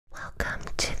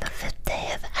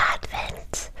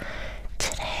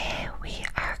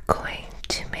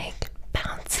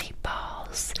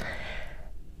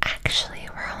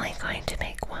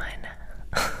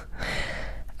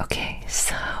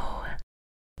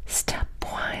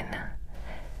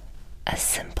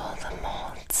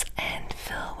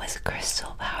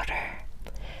crystal powder.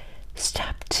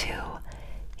 Step 2.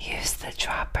 Use the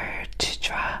dropper to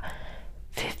draw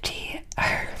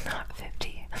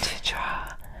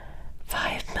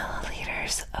 5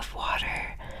 milliliters of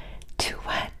water to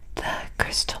wet the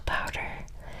crystal powder.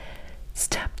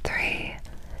 Step 3.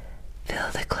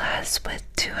 Fill the glass with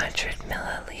 200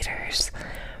 milliliters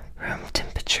room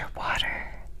temperature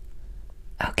water.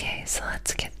 Okay, so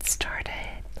let's get started.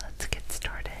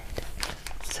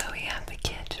 So we have the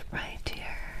kit right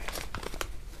here.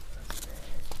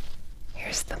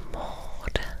 Here's the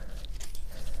mold.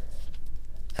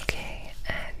 Okay,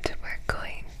 and we're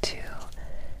going to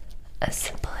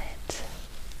assemble it.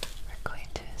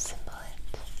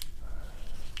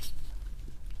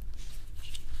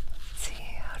 Let's see,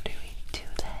 how do we do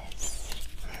this?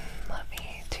 Let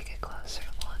me take a closer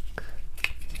look.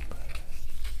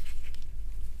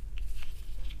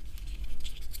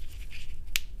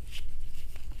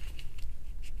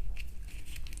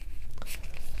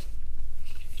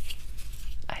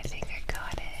 I think I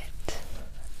got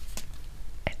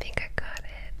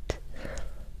it.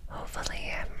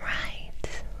 Hopefully I'm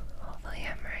right.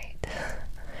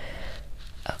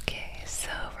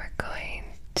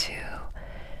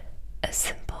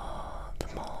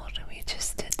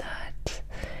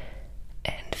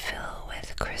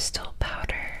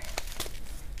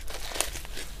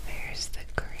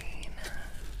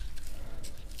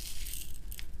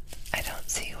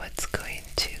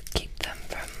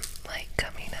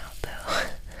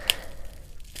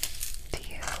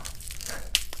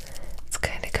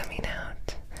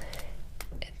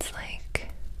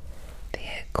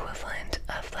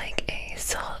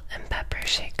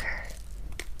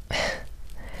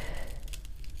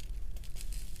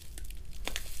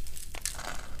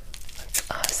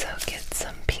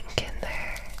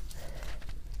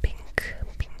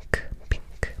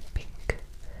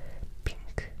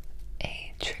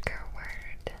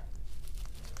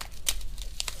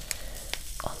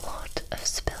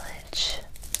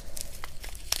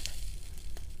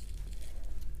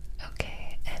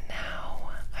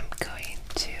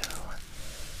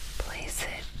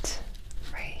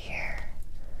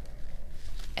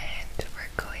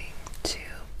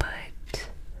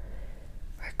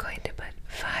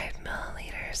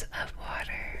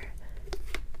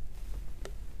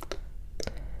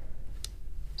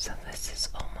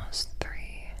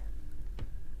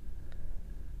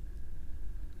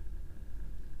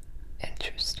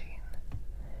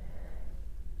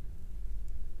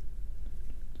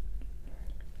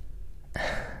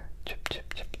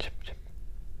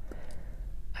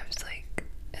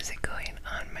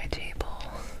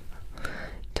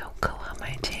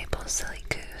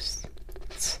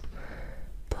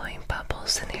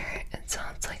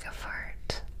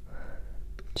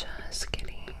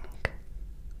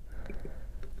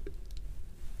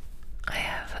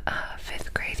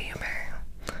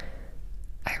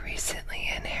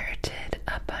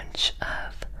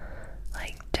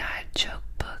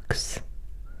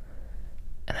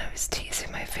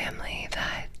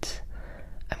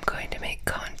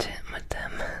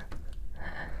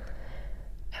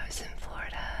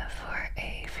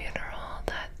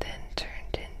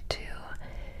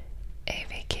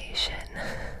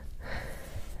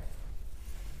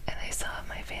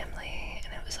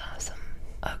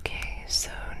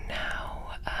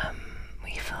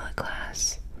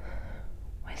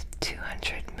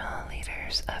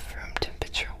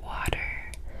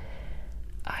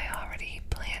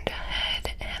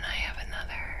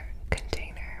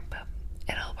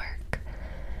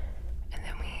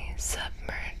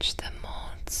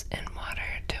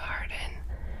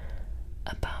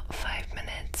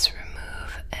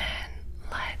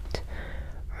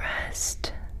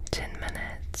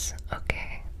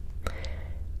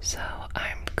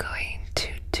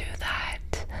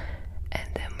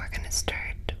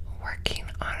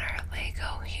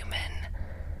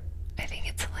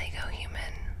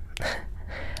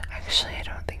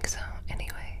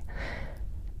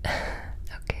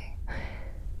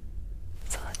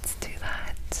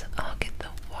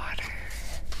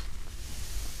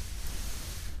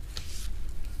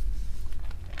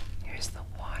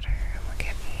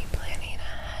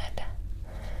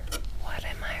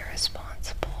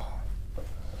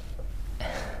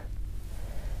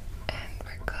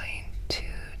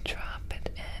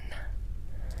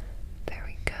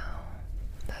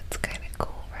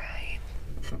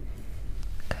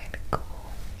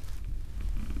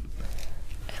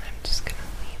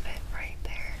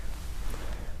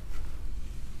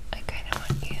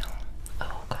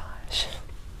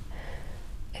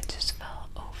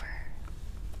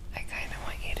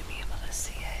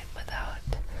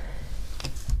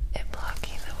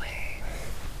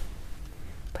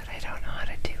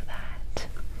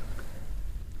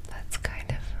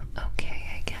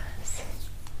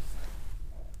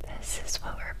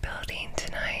 building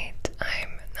tonight.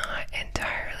 I'm not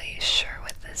entirely sure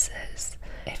what this is.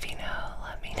 If you know,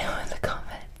 let me know in the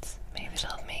comments. Maybe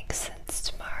it'll make sense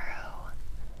tomorrow.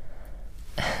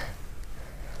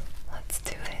 Let's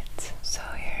do it. So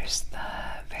here's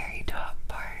the very top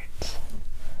part.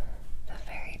 The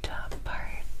very top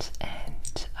part.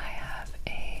 And I have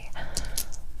a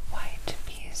white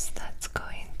piece that's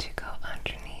going to go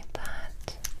underneath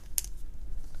that.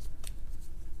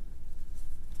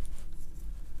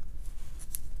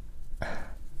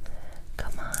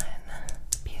 Come on,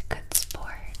 be a good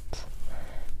sport.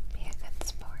 Be a good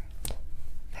sport.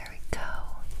 There we go.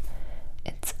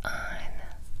 It's on.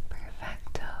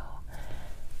 Perfecto.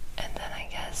 And then I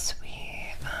guess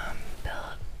we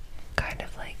built kind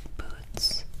of like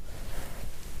boots.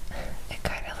 It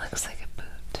kind of looks like a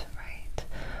boot, right?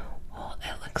 Well,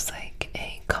 it looks like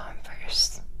a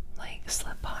Converse, like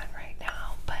slip-on right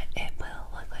now, but it will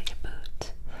look like a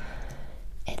boot.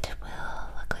 It will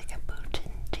look like a boot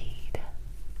indeed.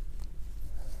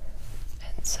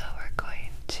 And so we're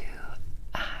going to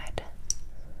add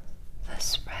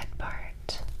this red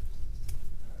part.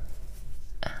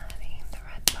 Adding the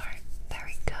red part. There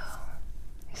we go.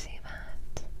 You see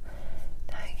that?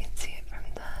 Now you can see it from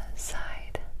the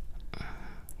side.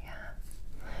 Yeah.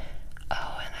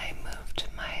 Oh, and I moved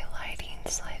my lighting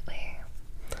slightly.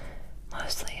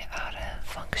 Mostly out of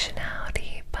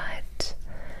functionality, but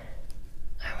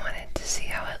I wanted to see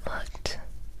how it looked.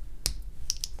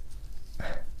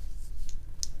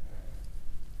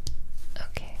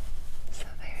 Okay, so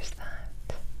there's that.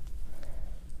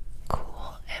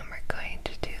 Cool, and we're going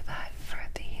to do that for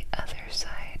the other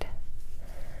side.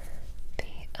 The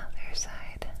other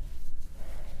side.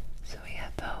 So we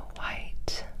have the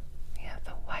white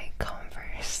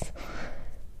Converse.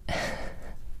 And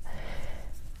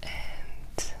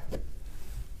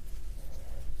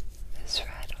this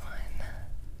red one.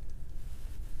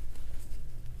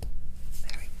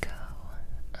 There we go.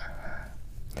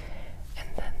 And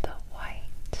then the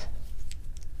white.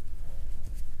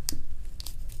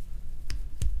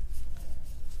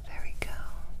 There we go.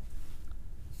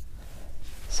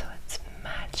 So it's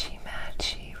matchy,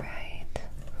 right?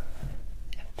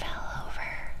 It fell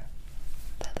over.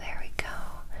 But there we go.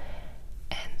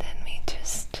 And then we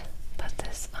just put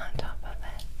this on top of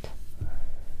it.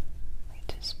 We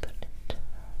just put it,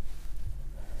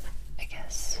 I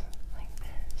guess, like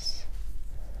this.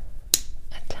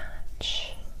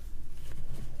 Attach.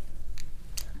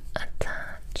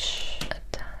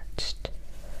 Attached.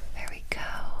 There we go.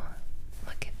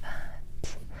 Look at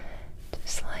that.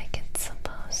 Just like it's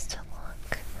supposed to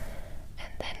look.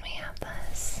 And then we have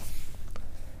this.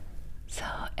 So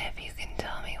if you can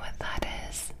tell me what that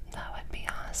is, that would be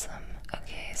awesome.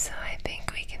 Okay, so I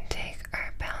think we can take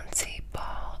our bouncy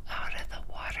ball out of the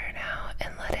water now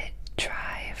and let it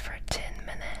dry for 10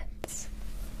 minutes.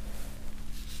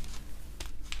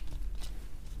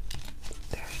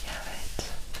 There we have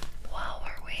it. While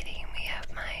we're waiting, we have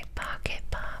my Pocket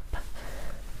Pop.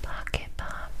 Pocket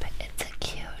Pop. It's a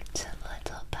cute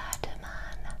little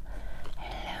Batman.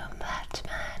 Hello,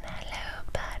 Batman. Hello,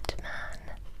 Batman.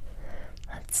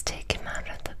 Let's take him out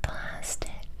of the plastic.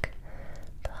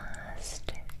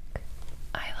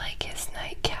 I like his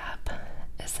nightcap.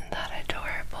 Isn't that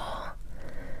adorable?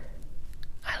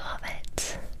 I love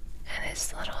it. And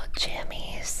his little jammy